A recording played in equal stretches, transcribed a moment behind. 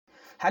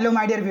Hello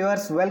my dear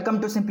viewers, welcome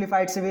to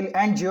Simplified Civil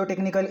and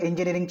Geotechnical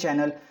Engineering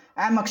channel.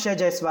 I am Akshay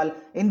Jaiswal.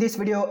 In this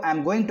video, I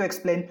am going to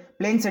explain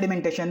plane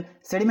sedimentation,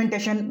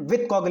 sedimentation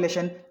with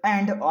coagulation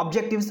and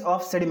objectives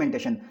of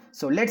sedimentation.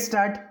 So let's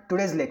start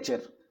today's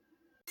lecture.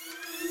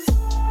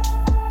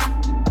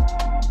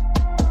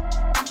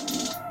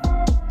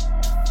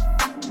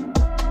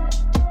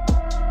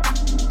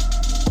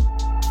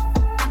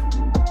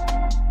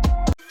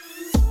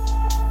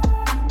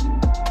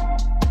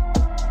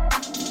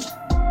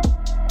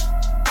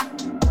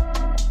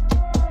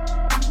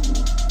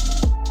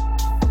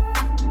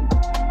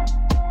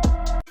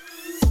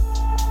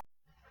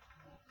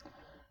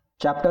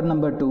 Chapter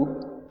number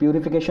 2,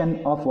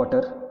 Purification of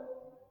Water.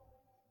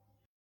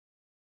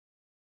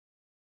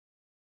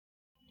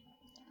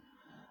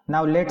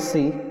 Now let's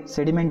see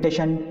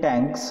sedimentation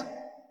tanks.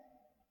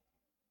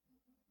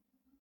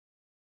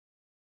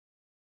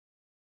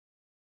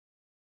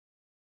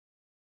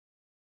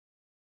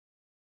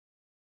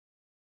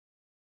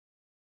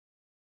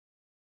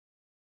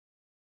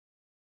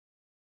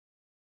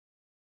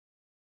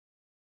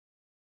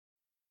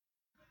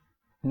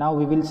 Now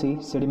we will see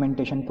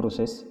sedimentation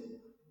process.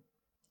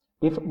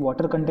 If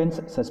water contains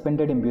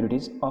suspended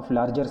impurities of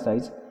larger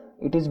size,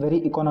 it is very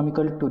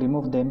economical to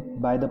remove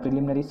them by the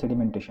preliminary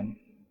sedimentation.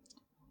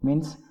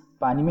 Means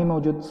पानी में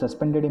मौजूद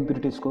suspended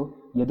impurities को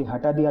यदि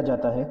हटा दिया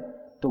जाता है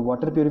तो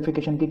वाटर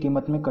प्यूरिफिकेशन की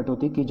कीमत में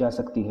कटौती की जा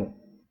सकती है.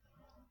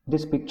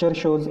 This picture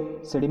shows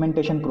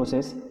sedimentation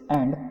process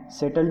and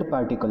settled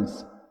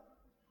particles.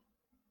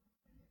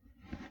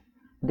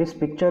 This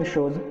picture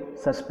shows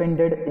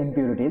suspended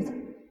impurities.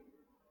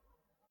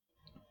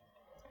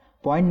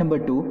 Point number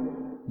 2.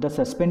 The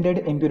suspended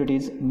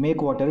impurities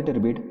make water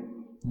turbid.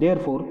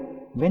 Therefore,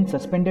 when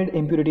suspended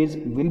impurities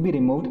will be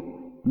removed,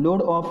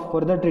 load of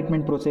further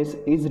treatment process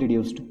is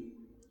reduced.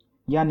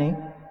 यानी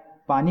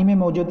पानी में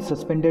मौजूद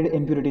suspended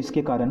impurities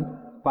के कारण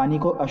पानी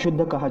को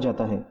अशुद्ध कहा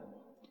जाता है.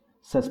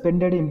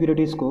 सस्पेंडेड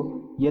इम्प्यूरिटीज को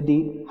यदि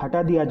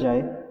हटा दिया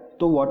जाए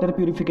तो वाटर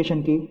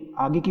प्यूरिफिकेशन की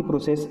आगे की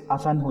प्रोसेस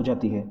आसान हो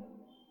जाती है.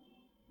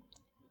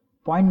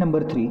 Point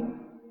number 3.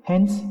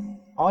 Hence,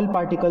 all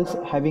particles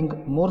having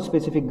more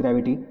specific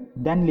gravity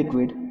than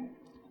liquid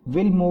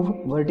will move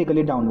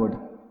vertically downward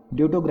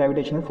due to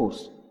gravitational force.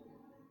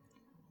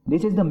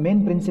 This is the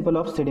main principle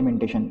of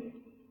sedimentation.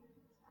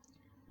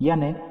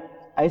 यानी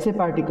ऐसे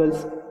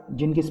पार्टिकल्स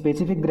जिनकी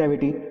स्पेसिफिक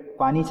ग्रेविटी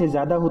पानी से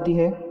ज़्यादा होती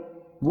है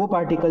वो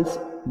पार्टिकल्स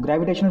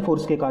ग्रेविटेशनल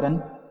फोर्स के कारण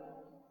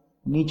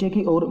नीचे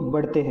की ओर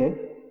बढ़ते हैं.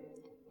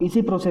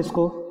 इसी प्रोसेस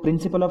को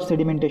प्रिंसिपल ऑफ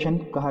सेडिमेंटेशन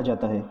कहा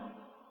जाता है.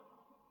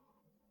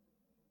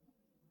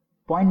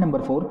 Point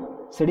number 4.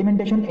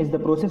 Sedimentation is the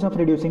process of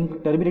reducing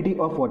turbidity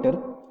of water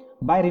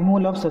by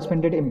removal of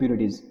suspended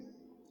impurities,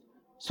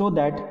 so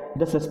that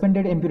the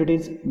suspended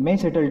impurities may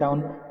settle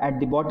down at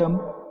the bottom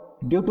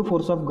due to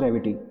force of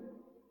gravity.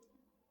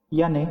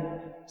 यानी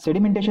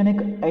sedimentation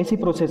एक ऐसी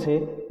process है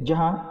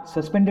जहां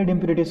suspended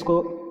impurities को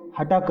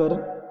हटाकर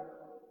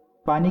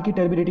पानी की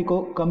turbidity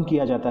को कम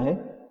किया जाता है,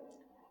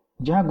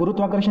 जहां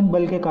गुरुत्वाकर्षण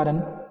बल के कारण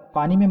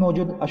पानी में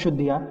मौजूद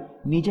अशुद्धियां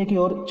नीचे की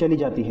ओर चली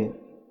जाती है.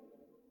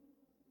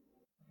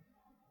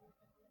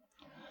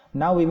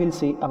 Now we will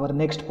see our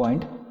next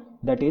point,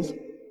 that is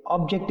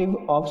objective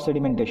of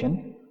sedimentation.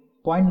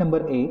 Point number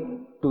A,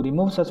 to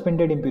remove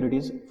suspended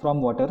impurities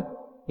from water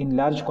in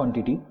large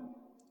quantity.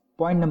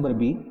 Point number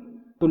B,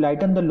 to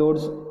lighten the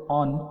loads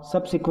on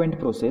subsequent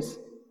process.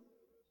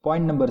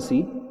 Point number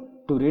C,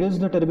 to reduce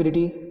the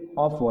turbidity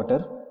of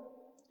water.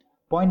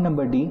 Point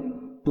number D,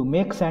 to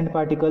make sand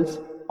particles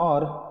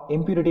or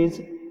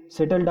impurities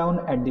settle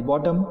down at the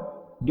bottom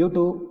due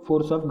to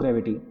force of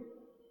gravity.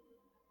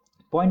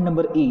 Point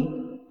number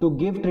E, to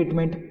give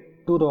treatment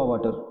to raw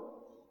water.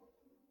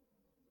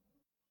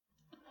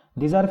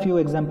 These are few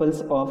examples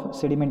of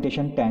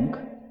sedimentation tank.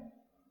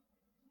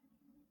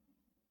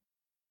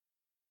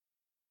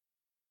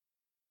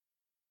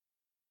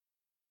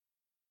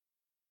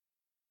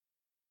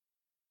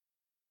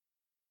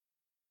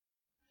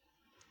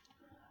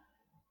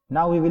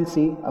 Now we will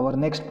see our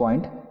next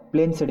point,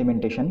 plane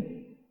sedimentation.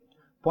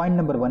 Point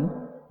number 1.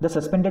 The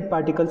suspended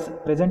particles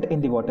present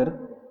in the water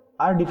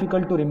are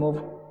difficult to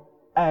remove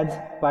as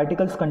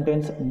particles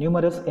contains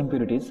numerous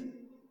impurities.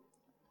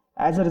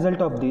 As a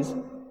result of this,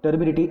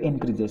 turbidity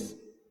increases.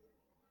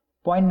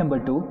 Point number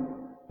 2.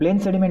 Plane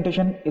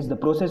sedimentation is the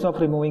process of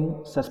removing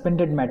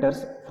suspended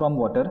matters from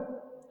water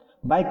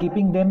by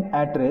keeping them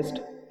at rest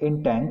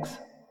in tanks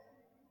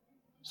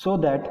so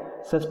that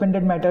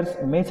suspended matters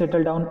may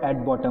settle down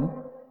at bottom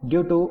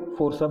due to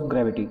force of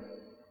gravity.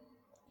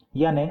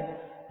 यानी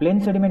plain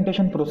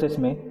sedimentation process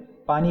में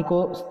पानी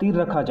को स्थिर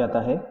रखा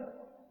जाता है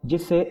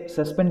जिससे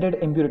suspended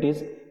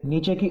impurities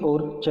नीचे की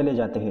ओर चले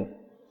जाते हैं.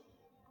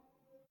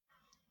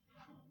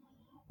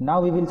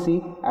 Now we will see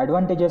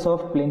advantages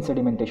of plain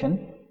sedimentation.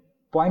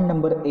 Point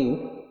number A,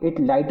 it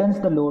lightens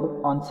the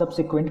load on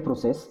subsequent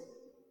process.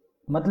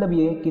 मतलब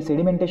ये कि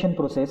सेडिमेंटेशन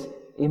प्रोसेस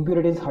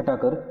इम्प्यूरिटीज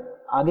हटाकर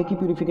आगे की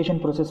प्यूरिफिकेशन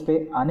प्रोसेस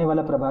पे आने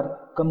वाला प्रभार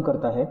कम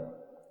करता है,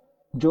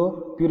 जो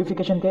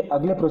प्यूरिफिकेशन के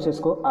अगले प्रोसेस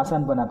को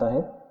आसान बनाता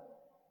है.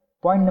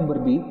 Point number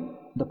B,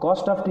 the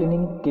cost of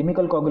cleaning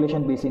chemical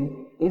coagulation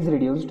basin is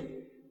reduced.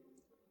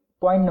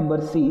 Point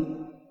number C,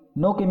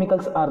 no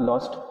chemicals are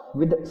lost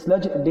with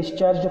sludge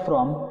discharged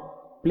from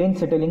plain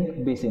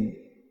settling basin.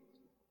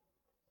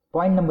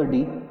 Point number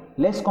D,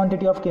 less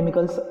quantity of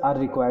chemicals are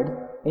required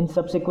in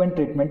subsequent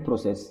treatment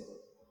process.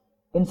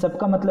 इन सब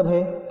का मतलब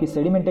है कि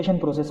sedimentation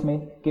process में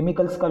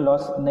chemicals का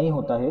loss नहीं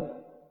होता है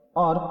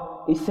और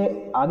इससे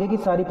आगे की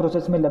सारी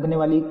प्रोसेस में लगने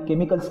वाली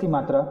केमिकल्स की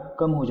मात्रा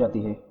कम हो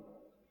जाती है.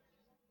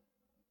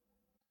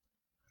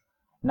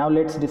 Now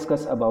let's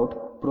discuss about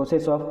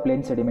process of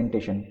plain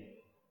sedimentation.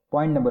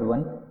 Point number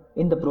 1,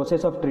 in the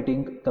process of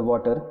treating the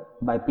water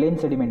by plain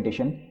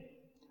sedimentation,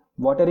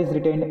 water is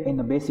retained in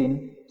a basin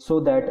so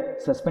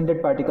that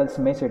suspended particles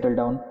may settle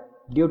down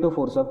due to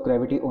force of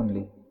gravity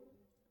only.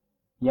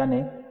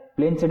 यानी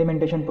plain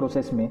sedimentation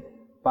process में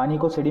पानी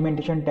को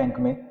sedimentation tank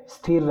में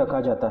स्थिर रखा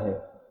जाता है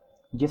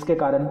जिसके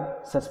कारण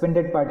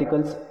सस्पेंडेड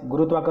पार्टिकल्स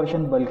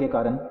गुरुत्वाकर्षण बल के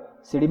कारण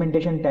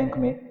सेडिमेंटेशन टैंक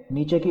में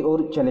नीचे की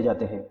ओर चले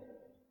जाते हैं.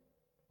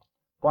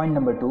 Point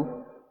number 2,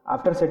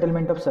 after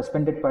settlement of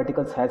suspended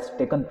particles has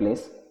taken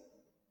place,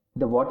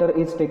 the water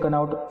is taken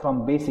out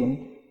from basin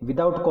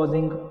without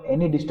causing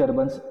any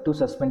disturbance to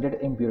suspended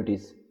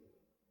impurities.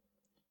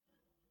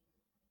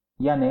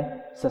 यानी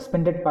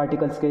सस्पेंडेड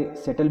पार्टिकल्स के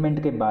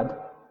सेटलमेंट के बाद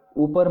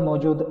ऊपर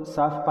मौजूद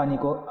साफ पानी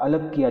को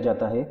अलग किया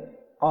जाता है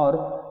और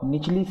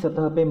निचली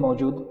सतह पे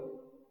मौजूद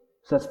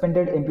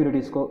सस्पेंडेड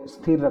इम्प्योरिटीज को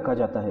स्थिर रखा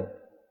जाता है.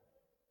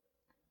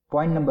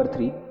 Point number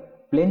 3,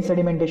 plain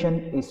sedimentation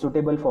is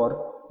suitable for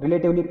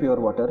relatively pure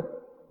water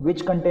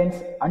which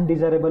contains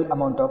undesirable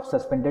amount of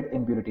suspended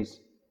impurities.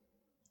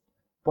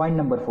 Point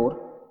number 4,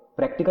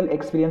 practical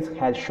experience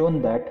has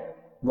shown that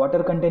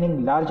water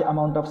containing large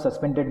amount of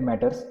suspended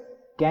matters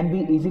can be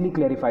easily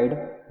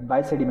clarified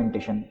by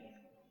sedimentation.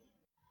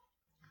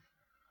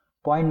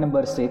 Point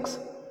number 6,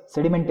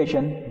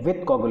 sedimentation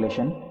with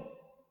coagulation.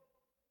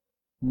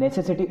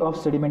 Necessity of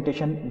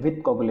sedimentation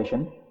with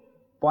coagulation.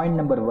 Point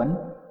number 1,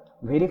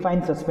 very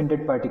fine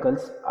suspended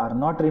particles are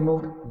not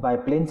removed by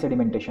plain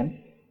sedimentation.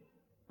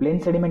 Plain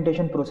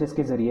sedimentation process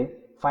के जरिए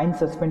fine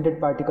suspended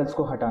particles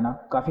को हटाना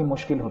काफ़ी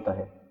मुश्किल होता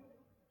है.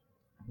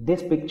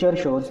 This picture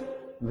shows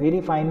very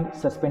fine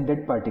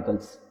suspended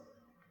particles.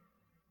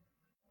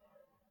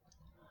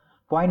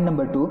 Point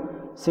number 2,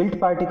 silt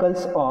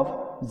particles of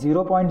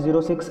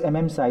 0.06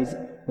 mm size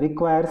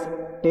requires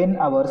 10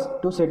 hours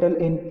to settle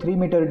in 3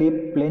 meter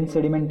deep plain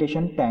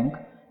sedimentation tank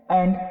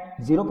and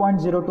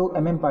 0.02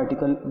 mm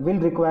particle will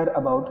require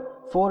about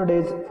 4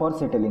 days for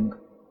settling.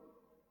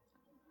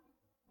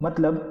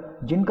 मतलब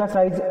जिनका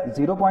size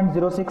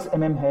 0.06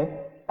 mm है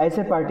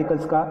ऐसे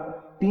particles का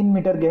 3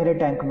 metre गहरे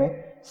tank में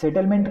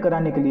settlement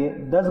कराने के लिए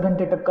 10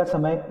 घंटे तक का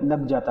समय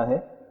लग जाता है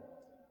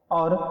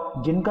और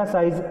जिनका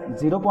साइज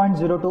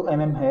 0.02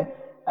 mm है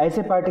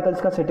ऐसे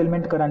पार्टिकल्स का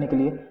सेटलमेंट कराने के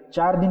लिए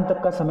 4 दिन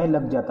तक का समय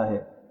लग जाता है.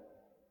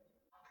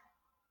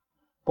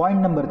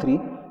 Point number 3,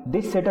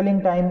 this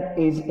settling time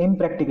is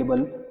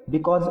impracticable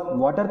because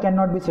water can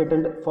not be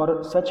settled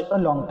for such a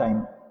long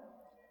time.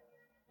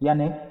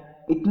 यानी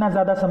इतना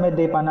ज़्यादा समय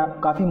दे पाना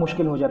काफ़ी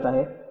मुश्किल हो जाता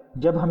है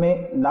जब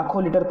हमें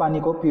लाखों लीटर पानी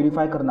को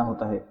प्यूरिफाई करना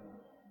होता है.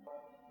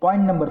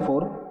 Point number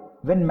 4,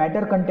 when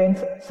matter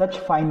contains such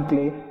fine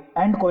clay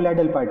and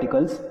colloidal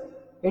particles,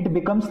 it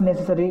becomes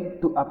necessary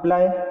to apply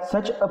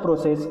such a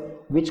process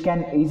which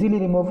can easily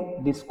remove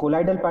these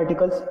colloidal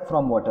particles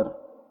from water.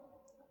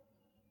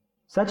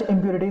 Such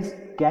impurities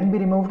can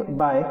be removed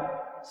by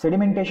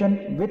sedimentation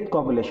with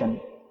coagulation.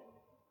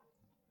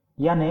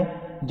 यानी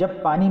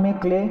जब पानी में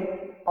clay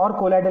और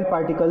colloidal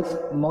particles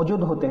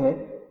मौजूद होते हैं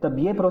तब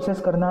ये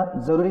प्रोसेस करना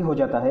ज़रूरी हो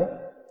जाता है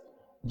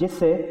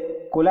जिससे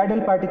कोलाइडल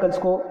पार्टिकल्स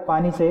को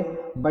पानी से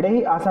बड़े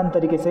ही आसान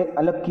तरीके से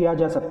अलग किया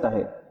जा सकता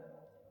है.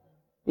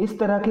 इस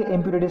तरह के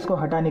इम्प्योरिटीज को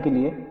हटाने के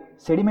लिए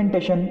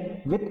सेडिमेंटेशन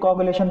विथ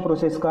कोagulation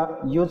प्रोसेस का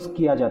यूज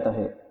किया जाता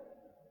है.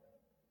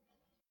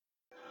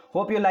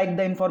 Hope you like the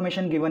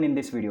information given in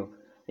this video.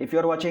 If you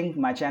are watching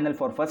my channel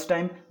for first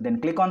time then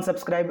click on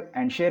subscribe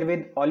and share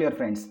with all your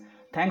friends.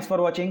 Thanks for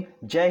watching.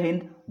 जय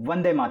हिंद.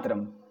 वंदे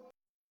मातरम.